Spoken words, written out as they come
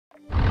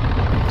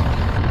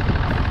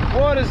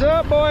What is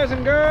up, boys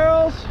and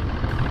girls?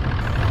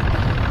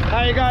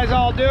 How you guys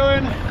all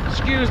doing?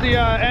 Excuse the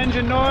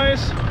engine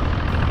noise.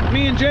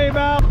 Me and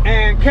Jbal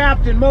and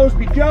Captain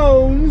Mosby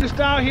Jones just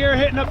out here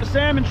hitting up the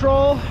salmon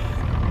troll.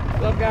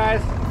 What's up,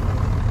 guys?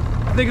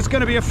 I think it's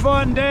gonna be a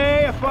fun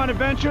day, a fun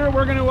adventure.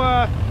 We're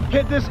gonna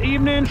hit this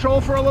evening, troll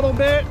for a little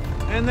bit,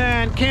 and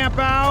then camp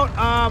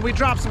out. We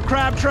dropped some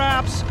crab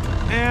traps,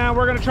 and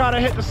we're gonna try to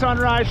hit the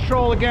sunrise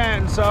troll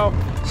again. So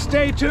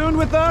stay tuned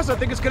with us. I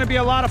think it's gonna be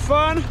a lot of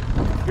fun.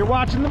 You're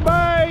watching The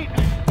Bite.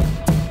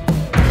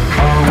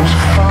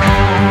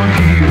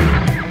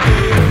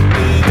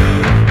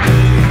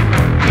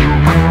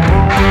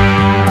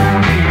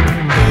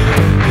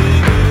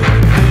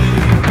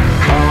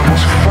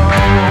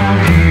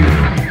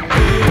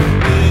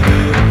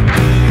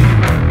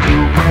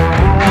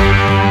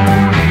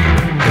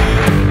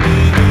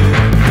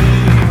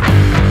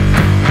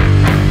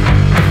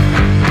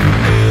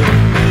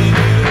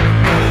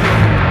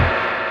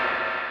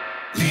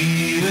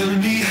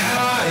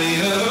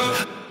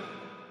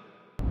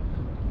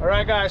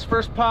 Alright guys,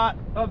 first pot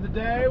of the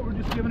day. We're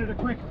just giving it a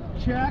quick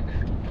check.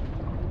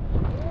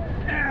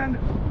 And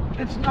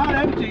it's not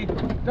empty.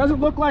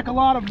 Doesn't look like a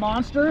lot of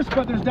monsters,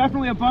 but there's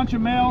definitely a bunch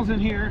of males in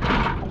here.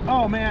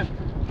 Oh man,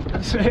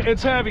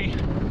 it's heavy.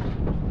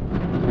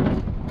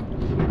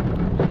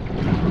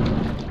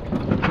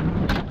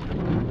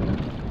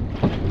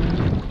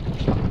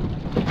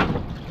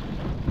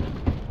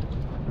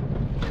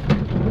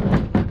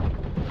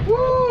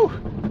 Woo!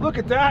 Look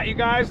at that, you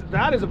guys.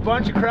 That is a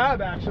bunch of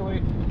crab,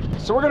 actually.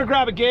 So we're gonna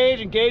grab a gauge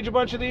and gauge a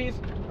bunch of these.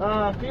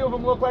 A few of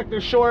them look like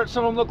they're short,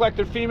 some of them look like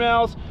they're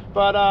females,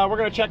 but we're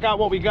gonna check out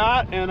what we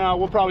got, and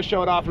we'll probably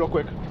show it off real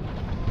quick.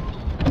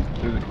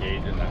 There's a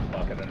gauge in that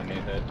bucket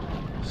underneath it.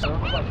 So,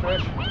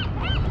 fish.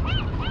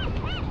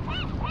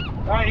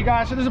 All right, you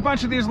guys, so there's a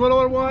bunch of these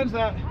littler ones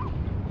that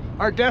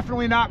are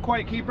definitely not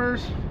quite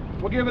keepers.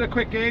 We'll give it a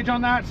quick gauge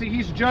on that. See,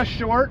 he's just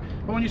short,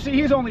 but when you see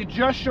he's only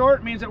just short,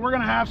 it means that we're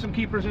gonna have some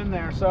keepers in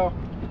there. So,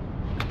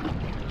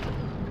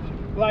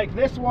 like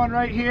this one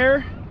right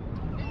here,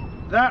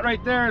 that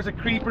right there is a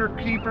keeper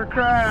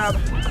crab.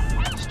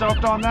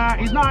 Stoked on that.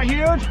 He's not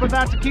huge, but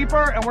that's a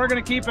keeper, and we're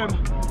gonna keep him.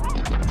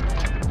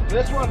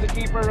 This one's a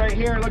keeper right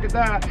here. Look at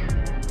that.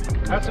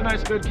 That's a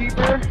nice good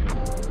keeper.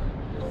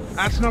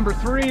 That's number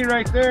 3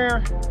 right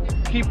there.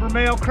 Keeper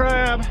male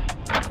crab.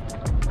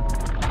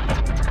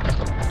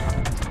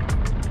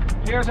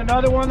 Here's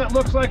another one that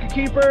looks like a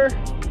keeper.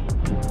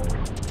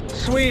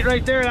 Sweet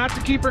right there. That's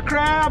a keeper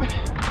crab.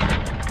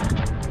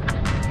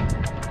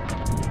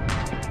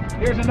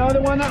 Here's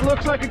another one that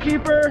looks like a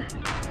keeper.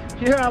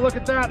 Yeah, look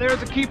at that.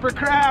 There's a keeper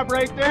crab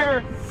right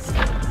there.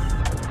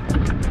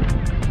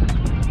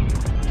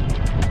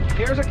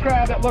 Here's a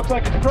crab that looks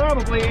like it's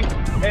probably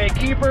a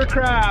keeper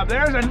crab.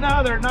 There's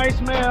another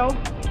nice male.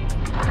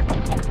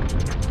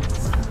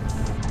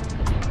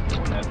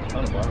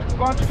 A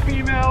bunch of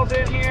females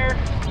in here.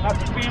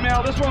 That's a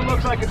female. This one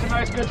looks like it's a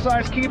nice good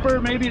sized keeper.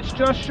 Maybe it's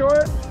just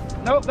short.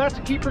 Nope, that's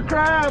a keeper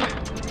crab.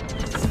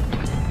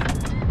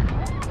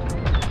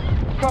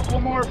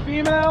 Couple more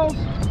females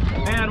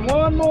and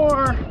one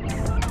more.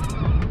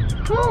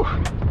 Whew.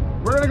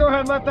 We're gonna go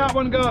ahead and let that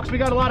one go because we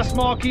got a lot of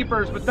small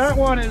keepers, but that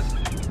one is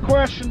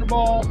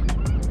questionable.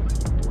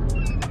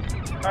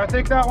 I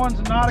think that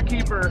one's not a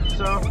keeper,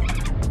 so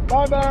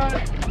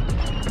bye-bye.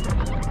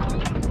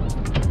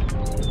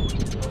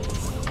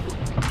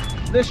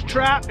 This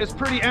trap is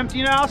pretty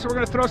empty now, so we're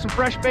gonna throw some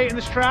fresh bait in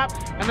this trap,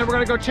 and then we're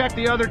gonna go check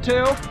the other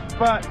 2.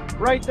 But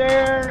right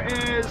there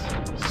is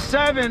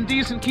 7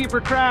 decent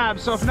keeper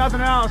crabs, so if nothing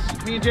else,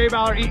 me and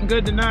Jbal are eating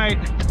good tonight.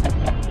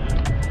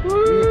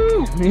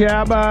 Woo!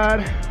 Yeah,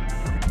 bud.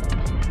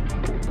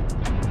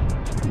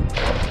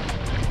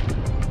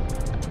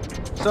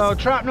 So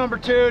trap number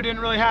 2 didn't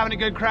really have any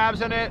good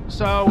crabs in it,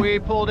 so we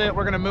pulled it.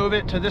 We're gonna move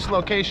it to this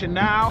location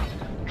now,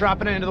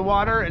 dropping it into the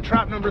water. And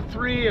trap number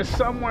 3 is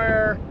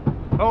somewhere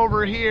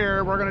over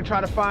here. We're gonna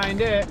try to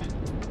find it,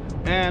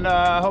 and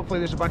hopefully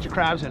there's a bunch of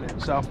crabs in it.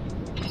 So.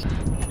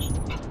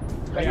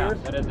 Yeah,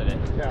 that is it.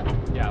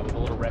 Yeah, with a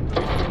little red.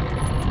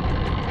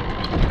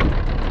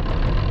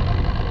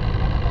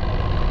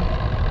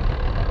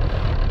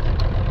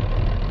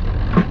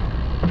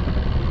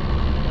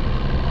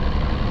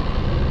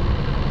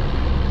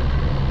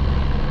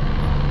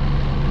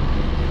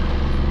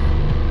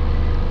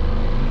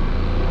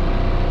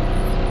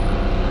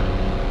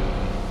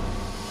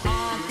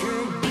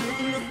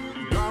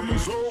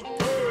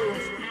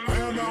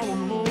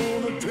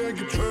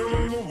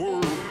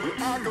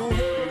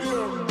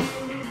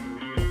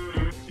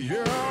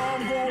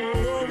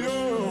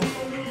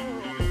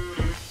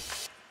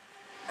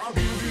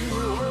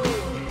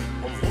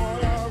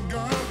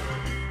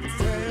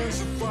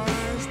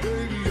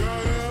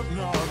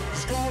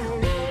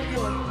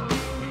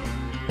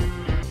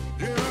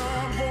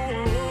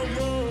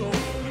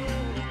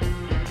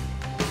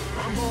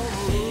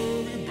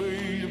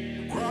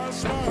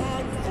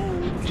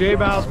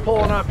 Jbal's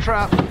pulling up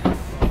trap.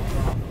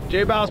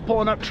 Jbal's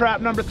pulling up trap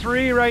number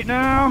 3 right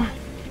now.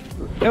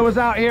 It was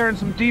out here in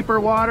some deeper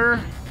water.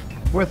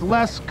 with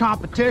less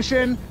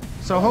competition.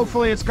 So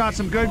hopefully it's got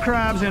some good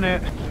crabs in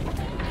it.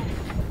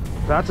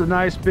 That's a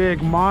nice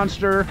big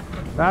monster.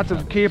 That's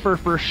a keeper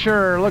for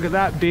sure. Look at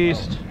that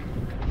beast.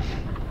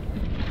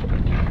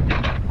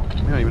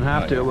 You don't even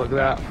have to. Look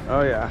at that.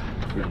 Oh yeah.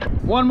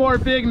 One more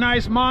big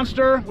nice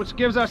monster, which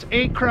gives us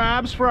 8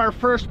 crabs for our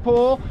first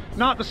pull.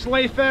 Not the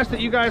sleigh fest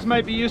that you guys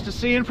might be used to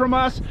seeing from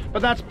us,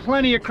 but that's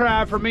plenty of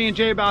crab for me and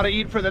Jbal to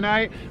eat for the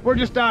night. We're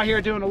just out here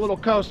doing a little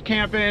coast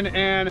camping,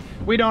 and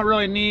we don't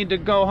really need to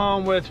go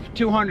home with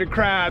 200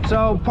 crabs.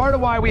 So part of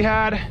why we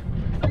had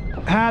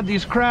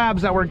these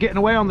crabs that were getting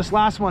away on this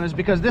last one is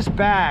because this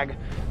bag,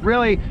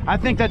 really, I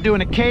think that doing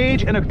a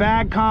cage and a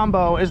bag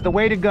combo is the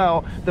way to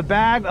go. The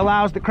bag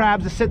allows the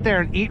crabs to sit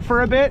there and eat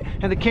for a bit,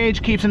 and the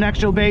cage keeps an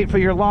extra bait for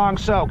your long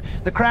soak.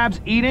 The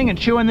crabs eating and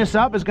chewing this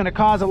up is going to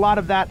cause a lot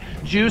of that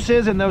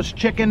juices and those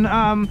chicken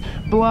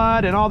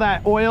blood and all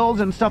that oils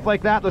and stuff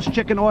like that, those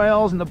chicken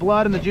oils and the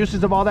blood and the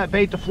juices of all that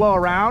bait to flow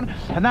around,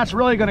 and that's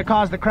really going to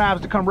cause the crabs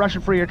to come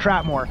rushing for your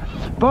trap more.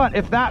 But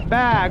if that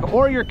bag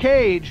or your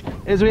cage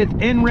is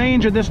within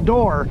range of this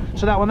door,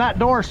 so that when that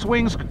door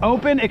swings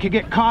open, it could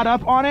get caught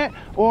up on it,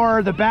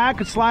 or the bag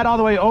could slide all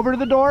the way over to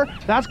the door,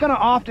 that's going to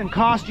often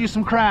cost you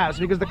some crabs,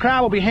 because the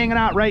crab will be hanging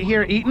out right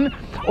here eating,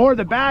 or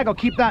the bag will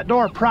keep that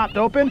door propped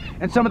open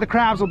and some of the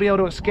crabs will be able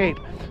to escape.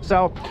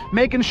 So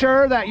making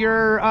sure that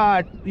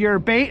your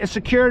bait is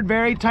secured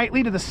very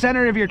tightly to the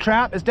center of your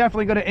trap is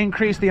definitely going to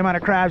increase the amount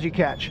of crabs you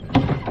catch.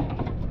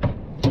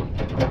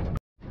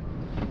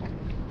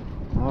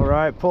 All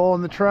right,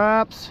 pulling the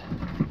traps.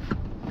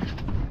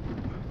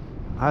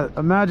 I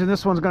imagine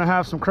this one's going to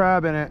have some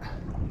crab in it.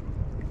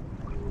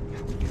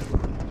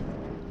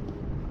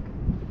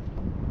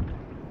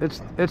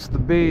 It's the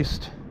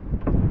beast.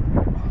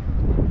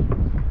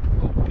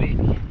 Oh,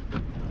 baby.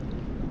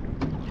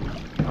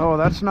 Oh,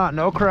 that's not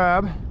no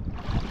crab.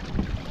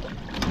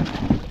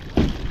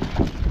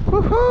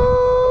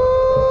 Woohoo!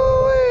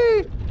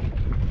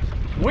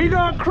 We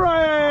got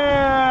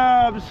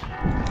crabs!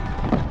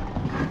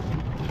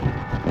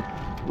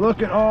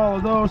 Look at all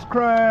of those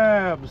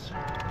crabs.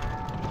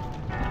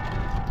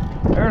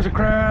 There's a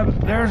crab,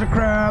 there's a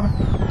crab,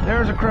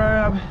 there's a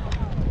crab.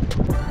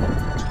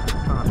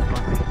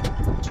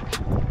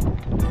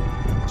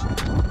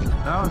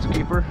 No, it's a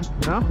keeper.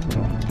 No?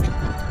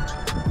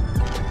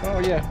 Oh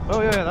yeah.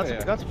 Oh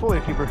yeah, that's fully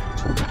a keeper.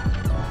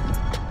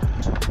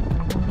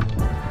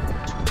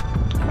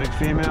 Big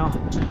female.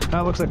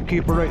 That looks like a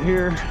keeper right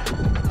here.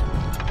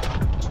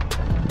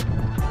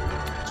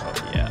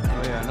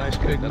 Oh yeah, nice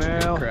big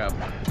male. Big crab.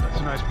 That's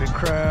a nice big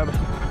crab.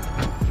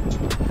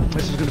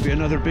 This is going to be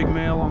another big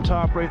male on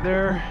top right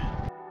there.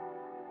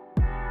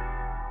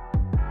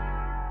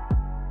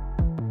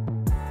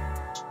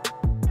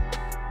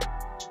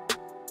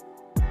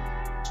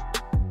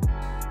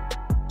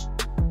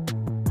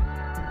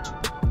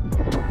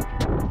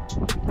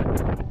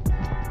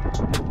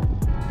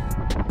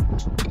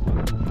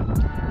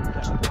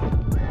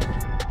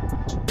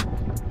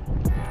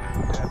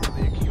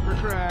 Definitely a keeper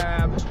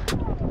crab.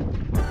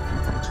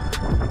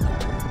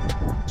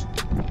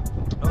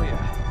 Oh yeah.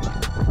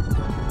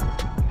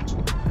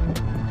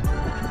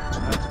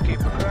 That's a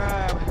keeper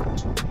crab.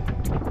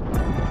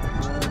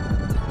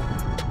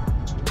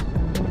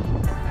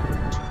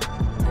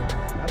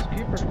 That's a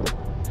keeper.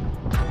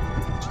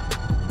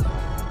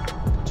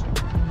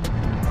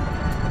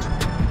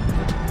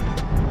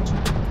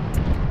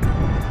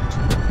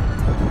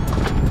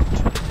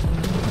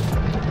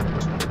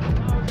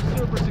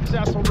 Super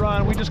successful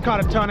run. We just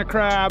caught a ton of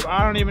crab.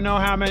 I don't even know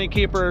how many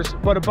keepers,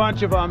 but a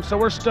bunch of them. So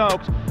we're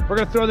stoked. We're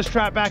gonna throw this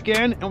trap back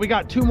in, and we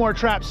got 2 more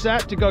traps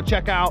set to go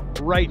check out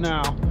right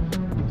now.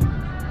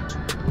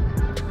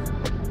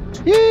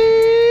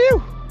 Yee!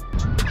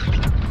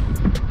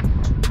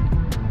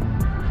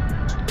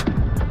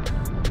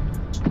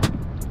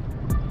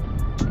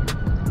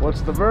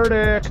 What's the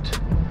verdict?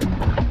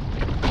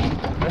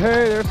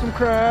 Hey, there's some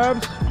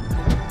crabs.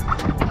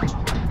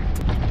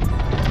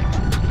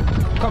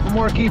 A couple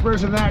more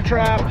keepers in that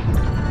trap.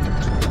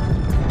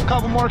 A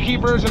couple more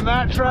keepers in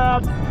that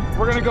trap.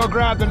 We're gonna go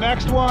grab the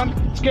next one.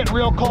 It's getting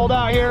real cold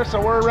out here, so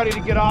we're ready to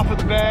get off of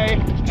the bay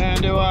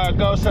and to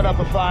go set up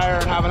a fire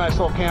and have a nice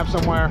little camp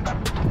somewhere.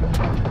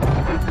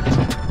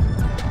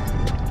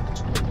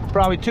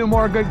 Probably 2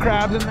 more good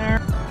crabs in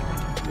there.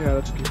 Yeah,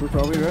 that's a keeper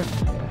probably, right?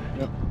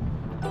 Yep.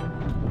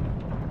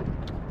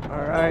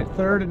 All right,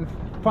 3rd and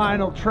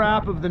final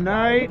trap of the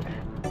night.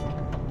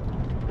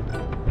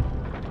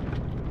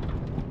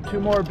 2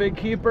 more big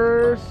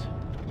keepers.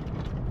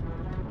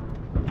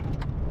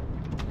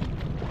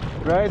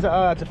 Right?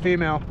 Oh, that's a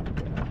female.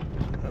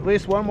 At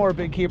least 1 more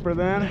big keeper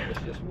then.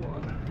 It's just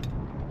 1.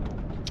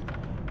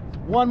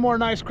 1 more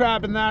nice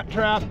crab in that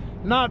trap.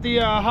 Not the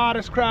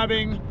hottest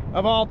crabbing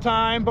of all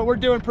time, but we're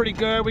doing pretty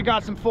good. We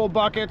got some full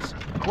buckets.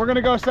 We're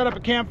gonna go set up a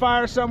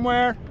campfire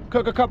somewhere,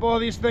 cook a couple of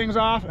these things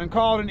off, and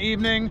call it an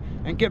evening,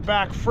 and get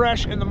back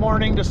fresh in the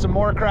morning to some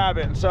more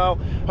crabbing. So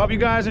hope you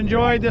guys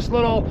enjoyed this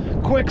little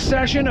quick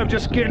session of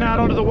just getting out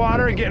onto the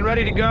water and getting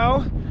ready to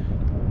go.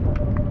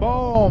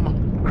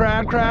 Boom.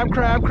 Crab, crab,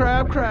 crab,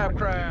 crab, crab,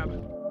 crab.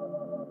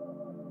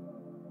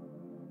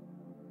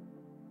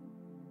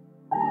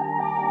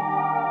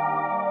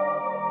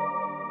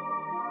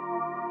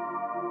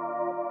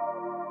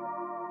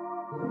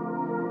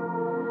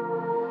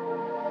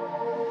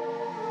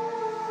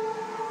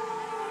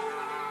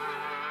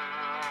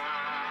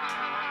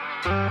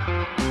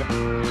 Alright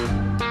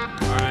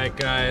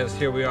guys,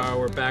 here we are.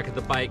 We're back at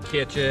the Bite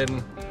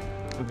kitchen.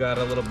 We got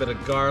a little bit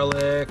of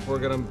garlic.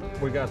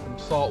 We got some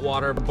salt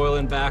water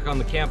boiling back on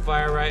the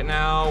campfire right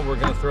now. We're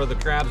gonna throw the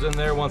crabs in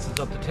there once it's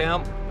up to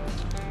temp.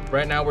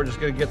 Right now we're just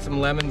gonna get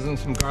some lemons and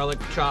some garlic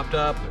chopped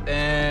up,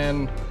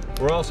 and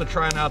we're also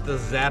trying out the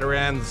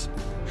Zatarain's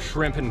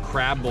shrimp and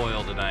crab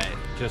boil tonight,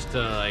 just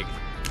to like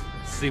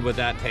see what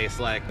that tastes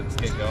like. Let's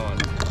get going.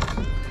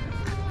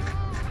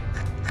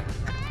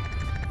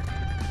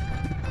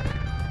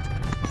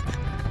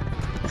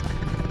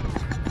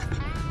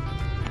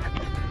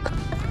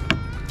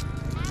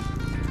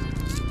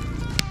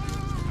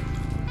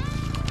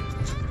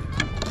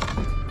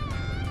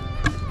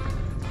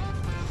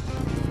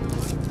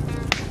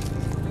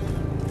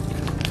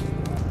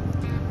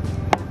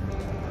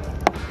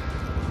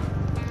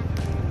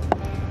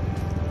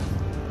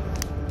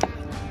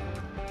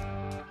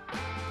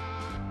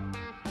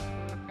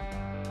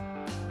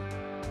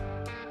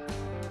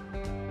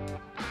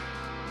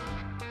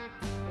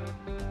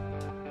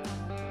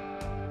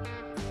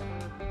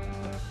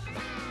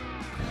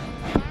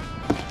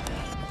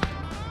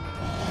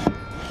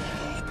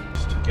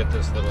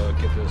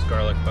 Get this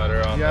garlic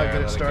butter on there. Yeah,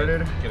 get it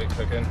started. Get it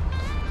cooking.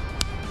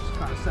 Just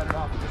kind of set it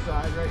off to the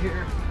side right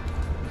here.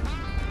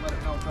 Let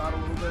it melt out a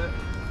little bit.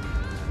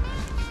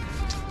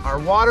 Our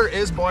water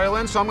is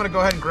boiling, so I'm going to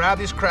go ahead and grab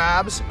these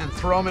crabs and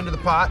throw them into the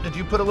pot. Did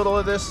you put a little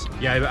of this?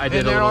 Yeah, I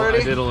did a little. Already?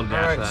 I did a little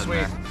dash of that.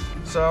 Sweet. In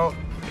there. So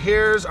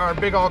here's our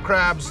big old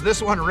crabs.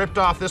 This one ripped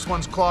off this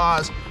one's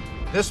claws.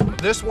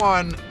 This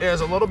one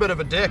is a little bit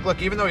of a dick.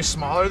 Look, even though he's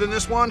smaller than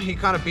this one, he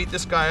kind of beat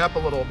this guy up a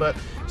little bit.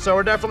 So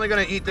we're definitely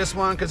gonna eat this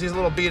one because he's a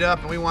little beat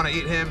up and we want to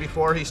eat him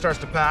before he starts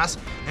to pass.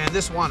 And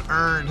this one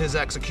earned his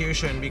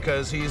execution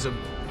because he's a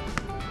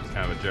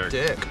kind of a jerk.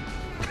 Dick.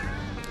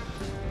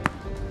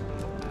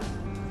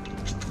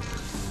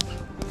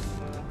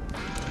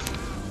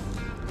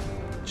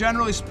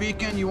 Generally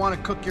speaking, you want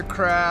to cook your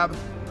crab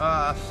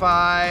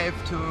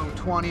 5 to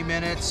 20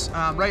 minutes.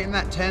 Right in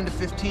that 10 to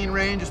 15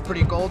 range is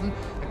pretty golden.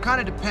 It kind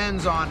of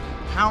depends on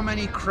how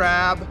many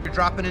crab you're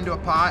dropping into a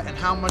pot and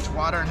how much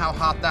water and how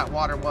hot that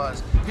water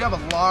was. If you have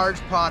a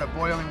large pot of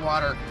boiling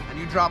water and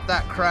you drop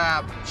that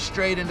crab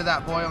straight into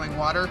that boiling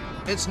water,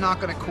 it's not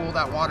going to cool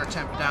that water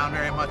temp down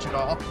very much at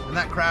all, and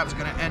that crab's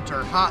going to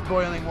enter hot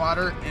boiling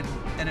water,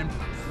 and in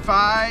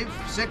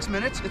 5-6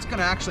 minutes it's going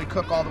to actually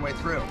cook all the way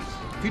through.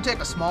 If you take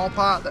a small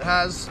pot that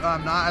has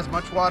not as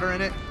much water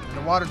in it and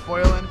the water's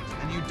boiling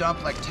and you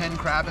dump like 10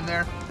 crab in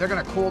there, they're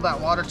going to cool that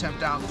water temp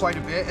down quite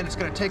a bit, and it's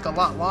going to take a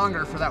lot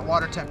longer for that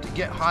water temp to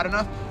get hot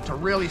enough to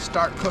really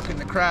start cooking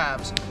the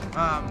crabs.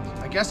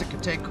 I guess it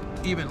could take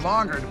even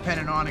longer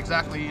depending on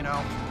exactly, you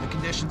know, the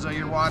conditions of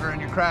your water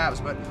and your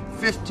crabs, but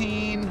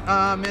 15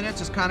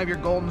 minutes is kind of your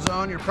golden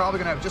zone. You're probably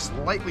gonna have just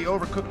slightly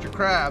overcooked your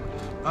crab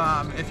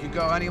if you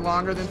go any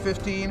longer than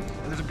 15, and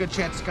there's a good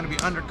chance it's gonna be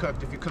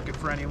undercooked if you cook it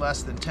for any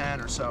less than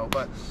 10 or so.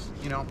 But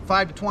you know,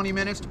 5 to 20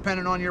 minutes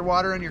depending on your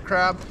water and your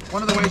crab.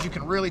 One of the ways you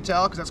can really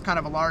tell, because that's kind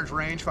of a large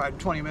range, 5 to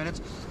 20 minutes,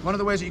 one of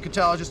the ways that you can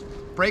tell is just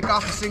break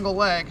off a single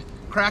leg,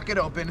 crack it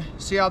open,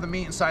 see how the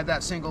meat inside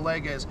that single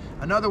leg is.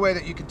 Another way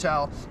that you can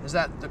tell is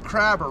that the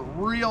crab are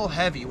real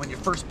heavy when you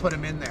first put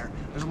them in there.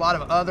 There's a lot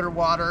of other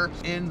water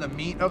in the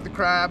meat of the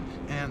crab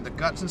and the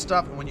guts and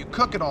stuff, and when you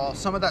cook it all,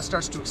 some of that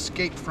starts to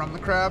escape from the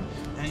crab,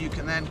 and you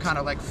can then kind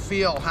of like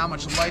feel how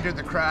much lighter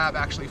the crab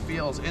actually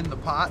feels in the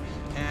pot,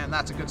 and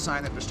that's a good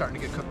sign that they're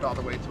starting to get cooked all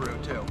the way through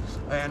too.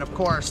 And of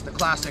course, the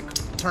classic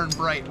turn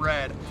bright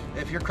red.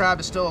 If your crab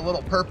is still a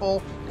little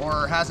purple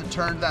or hasn't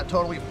turned that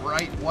totally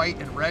bright white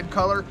and red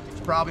color,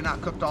 it's probably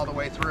not cooked all the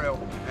way through,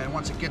 and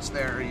once it gets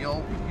there,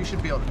 you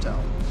should be able to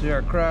tell. See,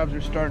 our crabs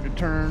are starting to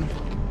turn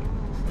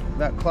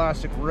that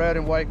classic red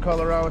and white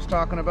color I was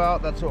talking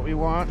about. That's what we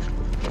want,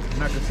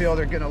 and I can feel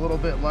they're getting a little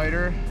bit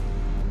lighter.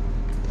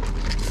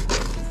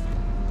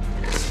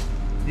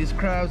 These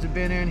crabs have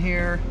been in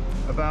here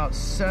about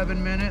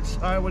 7 minutes,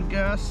 I would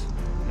guess,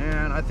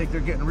 and I think they're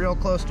getting real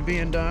close to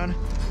being done.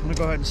 I'm gonna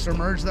go ahead and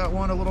submerge that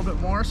one a little bit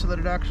more so that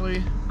it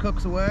actually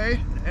cooks away.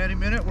 In any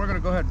minute, we're gonna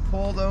go ahead and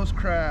pull those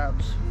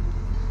crabs.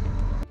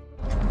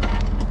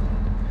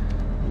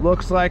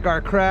 Looks like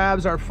our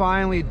crabs are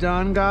finally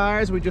done,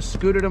 guys. We just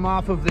scooted them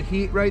off of the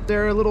heat right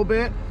there a little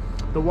bit.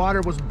 The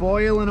water was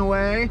boiling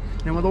away,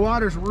 and when the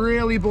water's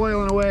really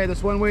boiling away,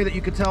 that's one way that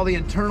you could tell the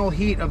internal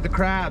heat of the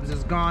crabs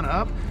has gone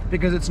up,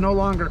 because it's no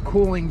longer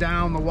cooling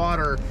down the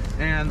water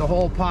and the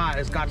whole pot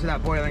has got to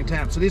that boiling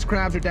temp. So these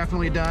crabs are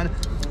definitely done.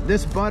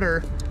 This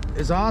butter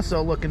is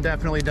also looking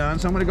definitely done,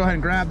 so I'm gonna go ahead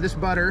and grab this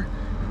butter,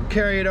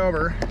 carry it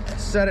over,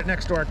 set it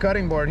next to our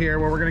cutting board here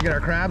where we're gonna get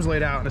our crabs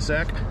laid out in a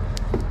sec.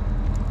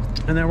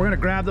 And then we're gonna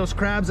grab those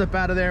crabs up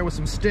out of there with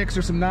some sticks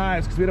or some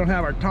knives, because we don't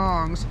have our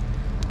tongs.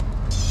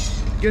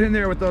 Get in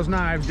there with those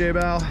knives,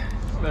 Jbal.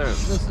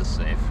 This is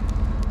safe.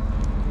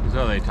 This is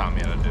how they taught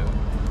me how to do it.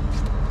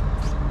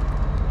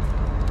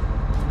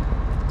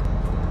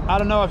 I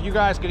don't know if you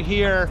guys could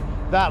hear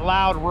that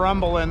loud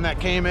rumbling that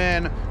came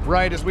in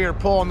right as we were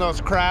pulling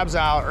those crabs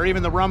out, or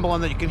even the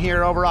rumbling that you can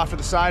hear over off to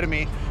the side of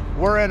me.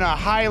 We're in a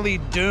highly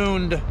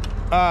duned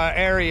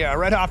area.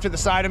 Right off to the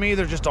side of me,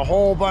 there's just a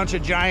whole bunch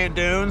of giant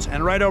dunes,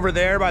 and right over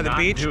there by the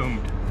beach.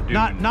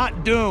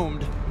 Not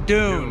doomed.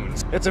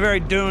 Dunes. It's a very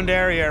duned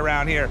area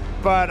around here.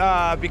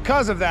 But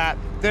because of that,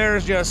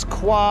 there's just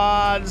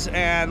quads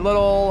and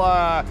little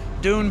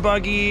dune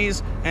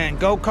buggies and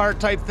go-kart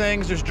type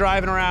things just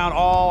driving around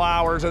all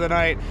hours of the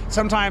night.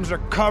 Sometimes they're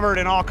covered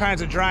in all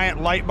kinds of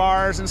giant light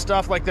bars and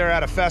stuff, like they're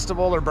at a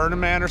festival or Burning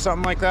Man or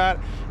something like that.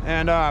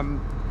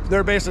 And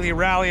they're basically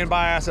rallying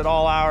by us at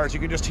all hours. You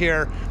can just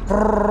hear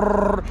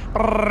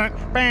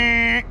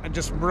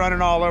just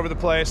running all over the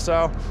place.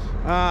 So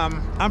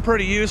I'm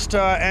pretty used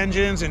to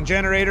engines and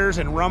generators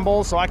and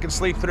rumbles, so I can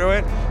sleep through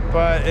it.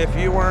 But if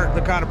you weren't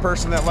the kind of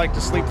person that liked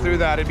to sleep through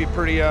that, it'd be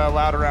pretty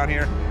loud around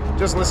here.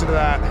 Just listen to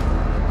that.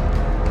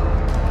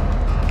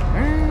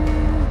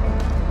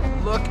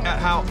 Look at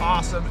how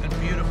awesome and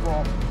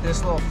beautiful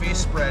this little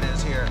feast spread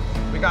is here.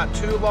 We got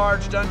 2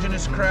 large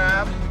Dungeness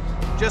crab.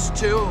 Just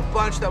 2, a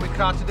bunch that we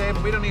caught today,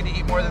 but we don't need to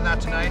eat more than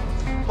that tonight.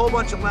 Whole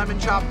bunch of lemon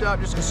chopped up,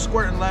 just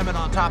squirting lemon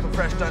on top of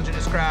fresh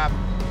Dungeness crab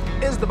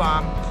is the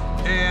bomb.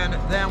 And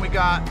then we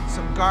got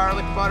some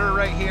garlic butter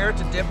right here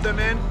to dip them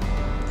in.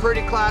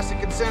 Pretty classic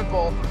and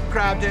simple.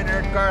 Crab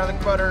dinner, garlic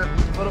butter,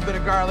 a little bit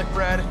of garlic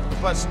bread,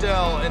 but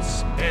still,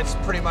 it's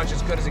pretty much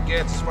as good as it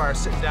gets as far as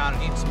sitting down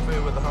and eating some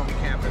food with the homie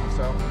camping.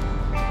 So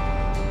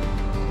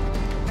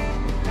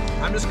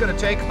I'm just gonna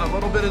take a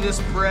little bit of this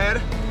bread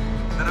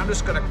and I'm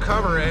just gonna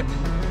cover it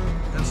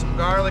in some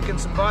garlic and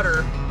some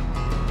butter,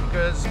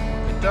 because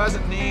it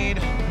doesn't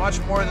need much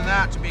more than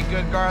that to be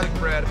good garlic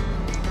bread.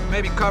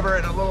 Maybe cover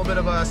it in a little bit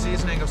of a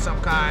seasoning of some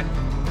kind,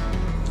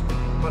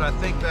 but I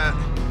think that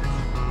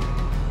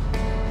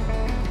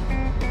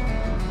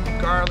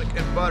garlic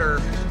and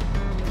butter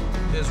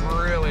is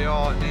really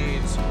all it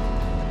needs.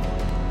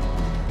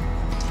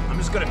 I'm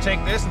just gonna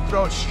take this and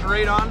throw it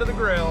straight onto the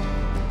grill.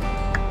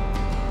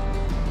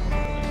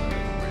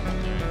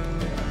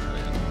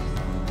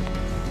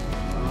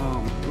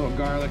 A little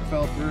garlic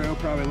fell through,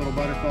 probably a little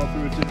butter fell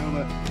through too,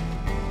 but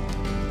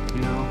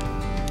you know,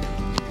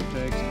 it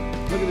takes.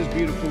 Look at this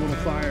beautiful little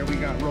fire we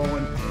got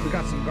rolling. We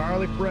got some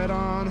garlic bread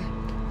on.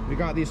 We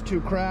got these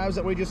 2 crabs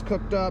that we just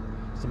cooked up.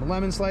 Some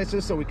lemon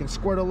slices so we can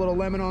squirt a little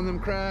lemon on them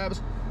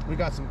crabs. We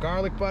got some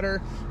garlic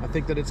butter. I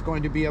think that it's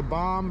going to be a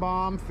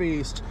bomb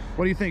feast.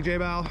 What do you think,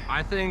 Jbal?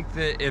 I think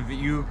that if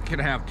you can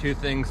have 2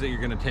 things that you're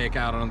gonna take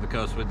out on the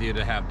coast with you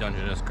to have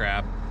Dungeness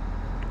crab,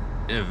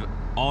 if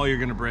all you're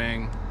gonna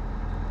bring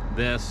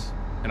this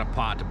in a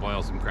pot to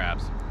boil some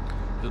crabs.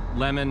 The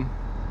lemon,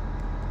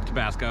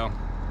 Tabasco,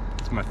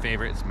 it's my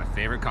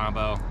favorite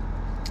combo.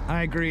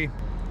 I agree.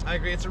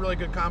 It's a really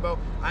good combo.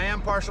 I am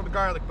partial to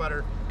garlic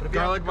butter, but if you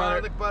have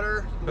garlic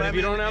butter, but if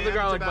you don't have the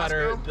garlic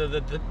Tabasco, butter,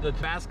 the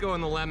Tabasco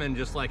and the lemon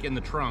just like in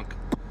the trunk,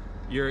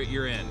 you're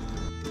in.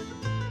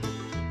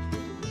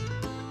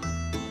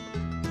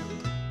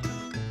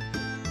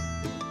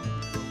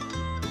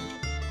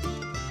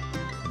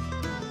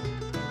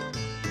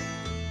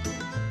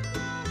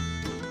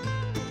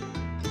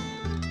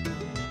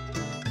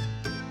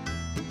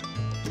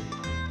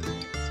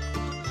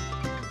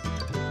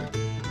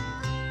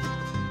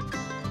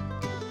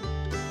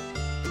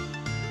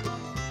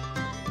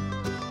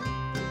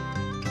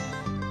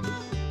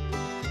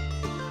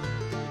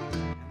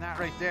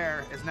 right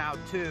there is now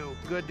 2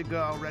 good to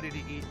go, ready to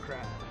eat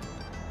crab.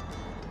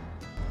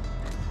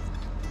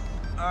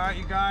 All right,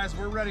 you guys,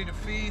 we're ready to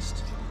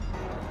feast.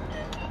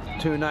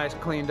 2 nice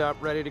cleaned up,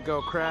 ready to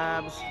go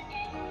crabs,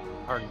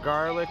 our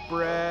garlic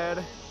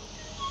bread,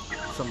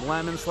 some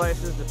lemon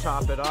slices to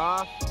top it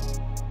off,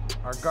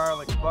 our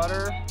garlic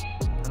butter,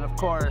 and of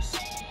course,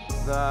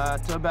 the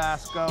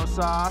Tabasco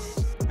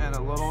sauce and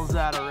a little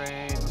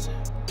Zatarain's.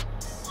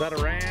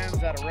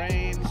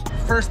 Zatarain's.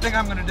 First thing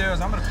I'm gonna do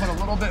is I'm gonna put a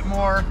little bit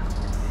more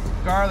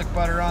garlic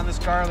butter on this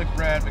garlic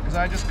bread because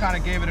I just kind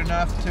of gave it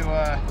enough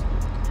to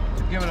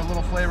give it a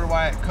little flavor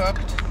while it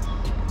cooked,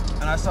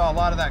 and I saw a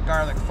lot of that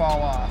garlic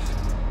fall off.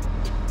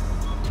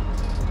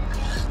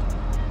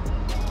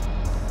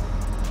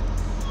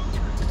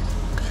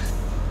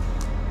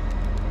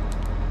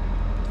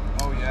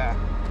 Oh yeah.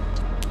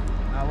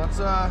 Now let's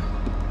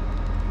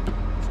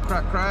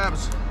crack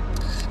crabs.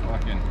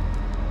 Fucking.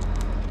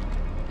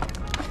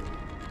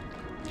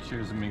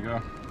 Cheers,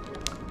 amigo.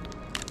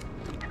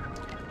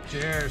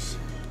 Cheers.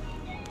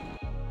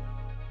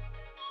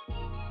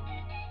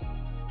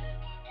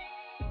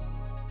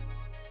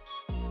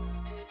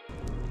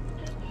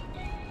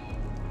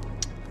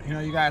 You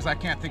know, you guys, I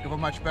can't think of a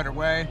much better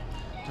way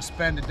to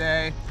spend a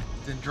day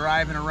than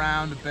driving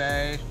around the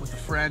bay with a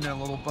friend in a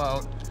little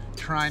boat,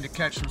 trying to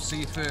catch some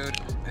seafood,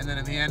 and then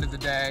at the end of the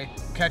day,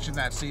 catching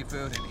that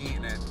seafood and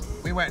eating it.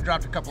 We went and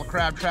dropped a couple of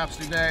crab traps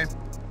today.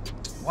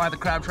 While the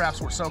crab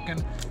traps were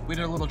soaking, we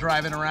did a little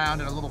driving around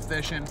and a little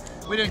fishing.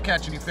 We didn't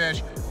catch any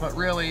fish, but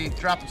really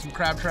dropping some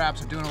crab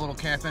traps and doing a little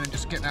camping and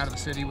just getting out of the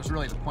city was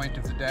really the point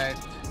of the day.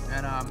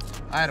 And I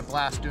had a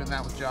blast doing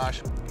that with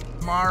Josh.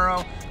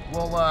 Tomorrow,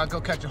 we'll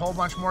go catch a whole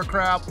bunch more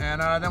crab, and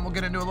then we'll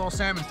get into a little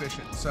salmon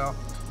fishing. So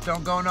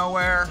don't go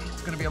nowhere.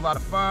 It's gonna be a lot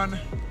of fun.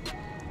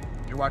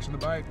 You're watching The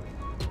Bite.